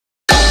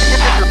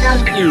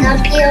Yeah.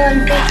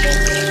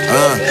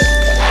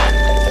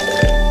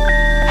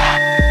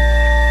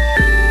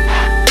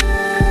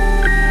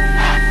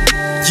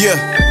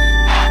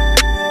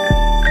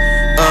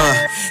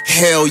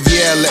 Hell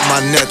yeah, let my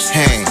nuts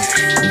hang.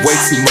 Way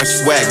too much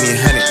swag, me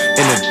and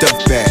 100 in a duff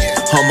bag.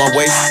 On my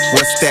waist,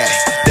 what's that?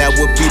 That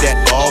would be that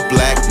all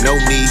black, no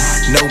knee,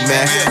 no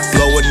mask.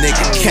 Blow a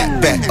nigga cat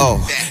back,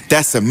 oh,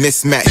 that's a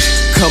mismatch.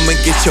 Come and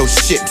get your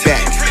shit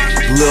back.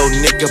 Little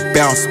nigga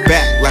bounce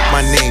back like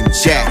my name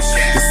Jack.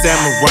 The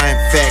samurai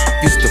in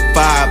fact used to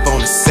 5 on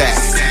the sack.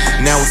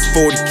 Now it's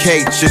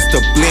 40K just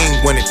to bling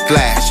when it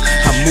flash.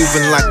 I'm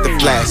moving like the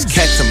Flash,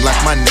 catch him like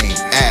my name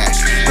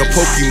Ash. No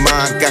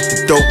Pokemon got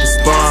the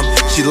dopest bomb.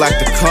 She like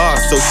the car,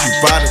 so she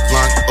ride it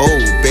long. Oh,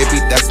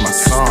 baby, that's my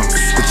song.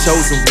 The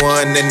chosen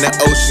one in the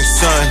ocean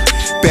sun.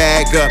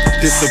 Bag up,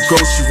 this a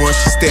grocery run.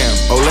 She staring,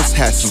 oh, let's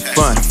have some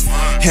fun.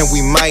 And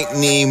we might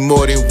need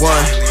more than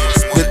one.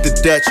 Split the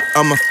Dutch,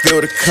 I'ma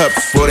fill the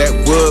cups. Boy, that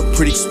wood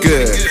pretty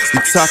good. We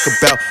talk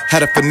about how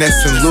to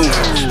finesse and loot.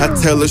 I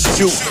tell her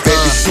shoot,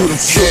 baby, shoot him.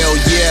 Hell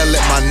yeah, let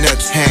my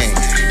nuts hang.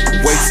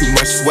 Way too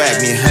much swag,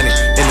 me and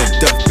 100 in a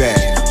duff bag.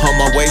 On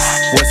my waist,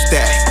 what's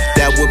that?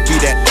 That would be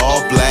that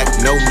all black,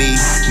 no knee,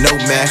 no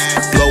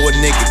mask. Blow a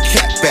nigga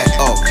cat back,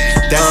 oh,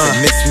 that's a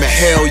mismatch.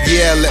 Hell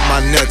yeah, let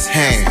my nuts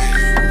hang.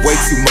 Way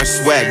too much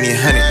swag, me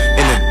and 100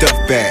 in a duff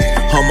bag.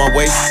 On my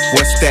waist,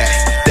 what's that?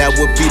 That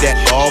would be that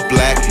all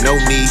black, no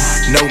knee,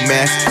 no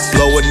mask.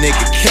 Blow a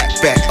nigga cat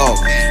back, oh,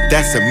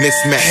 that's a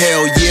mismatch.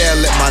 Hell yeah,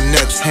 let my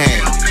nuts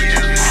hang.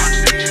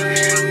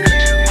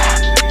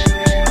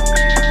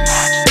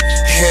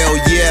 Hell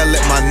yeah,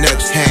 let my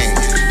nuts hang.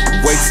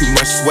 Way too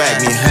much swag,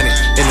 me and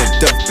 100 in a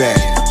duff bag.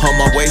 On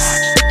my waist,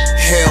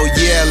 hell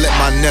yeah, let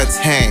my nuts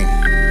hang.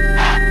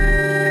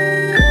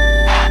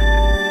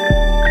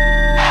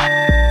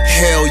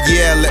 Hell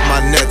yeah, let my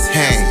nuts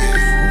hang.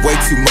 Way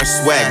too much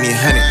swag, me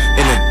and 100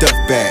 in a duff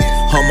bag.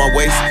 On my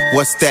waist,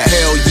 what's that?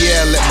 Hell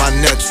yeah, let my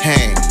nuts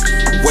hang.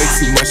 Way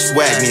too much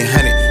swag, me and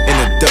 100 in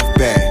a duff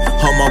bag.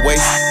 On my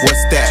waist,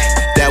 what's that?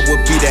 That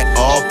would be that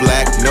all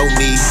black, no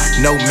knee,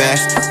 no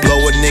mask.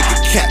 Blow a nigga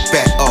cat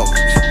back, oh,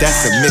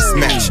 that's a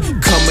mismatch.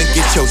 Come and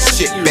get your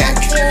shit back.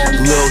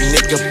 Little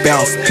nigga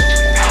bounce.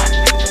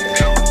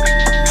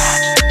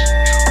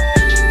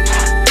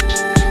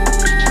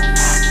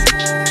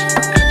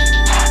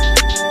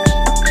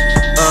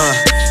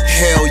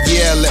 Hell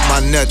yeah, let my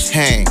nuts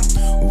hang.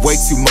 Way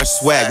too much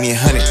swag, me and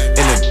 100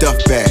 in a duff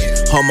bag.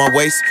 On my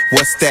waist,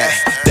 what's that?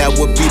 That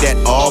would be that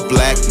all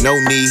black, no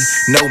knee,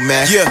 no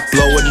mask.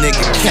 Blow a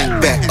nigga cat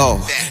back,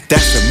 oh,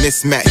 that's a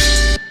mismatch.